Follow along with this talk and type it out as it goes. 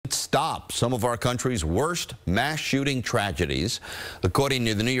stop some of our country's worst mass shooting tragedies. According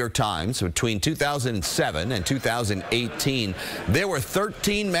to the New York Times, between 2007 and 2018, there were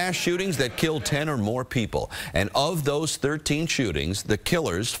 13 mass shootings that killed 10 or more people. And of those 13 shootings, the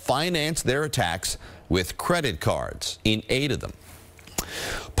killers financed their attacks with credit cards in 8 of them.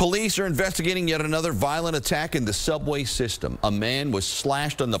 Police are investigating yet another violent attack in the subway system. A man was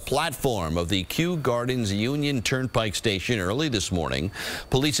slashed on the platform of the Kew Gardens Union Turnpike station early this morning.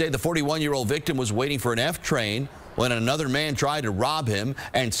 Police say the 41-year-old victim was waiting for an F train when another man tried to rob him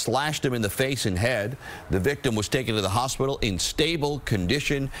and slashed him in the face and head. The victim was taken to the hospital in stable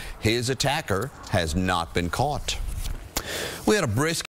condition. His attacker has not been caught. We had a brisk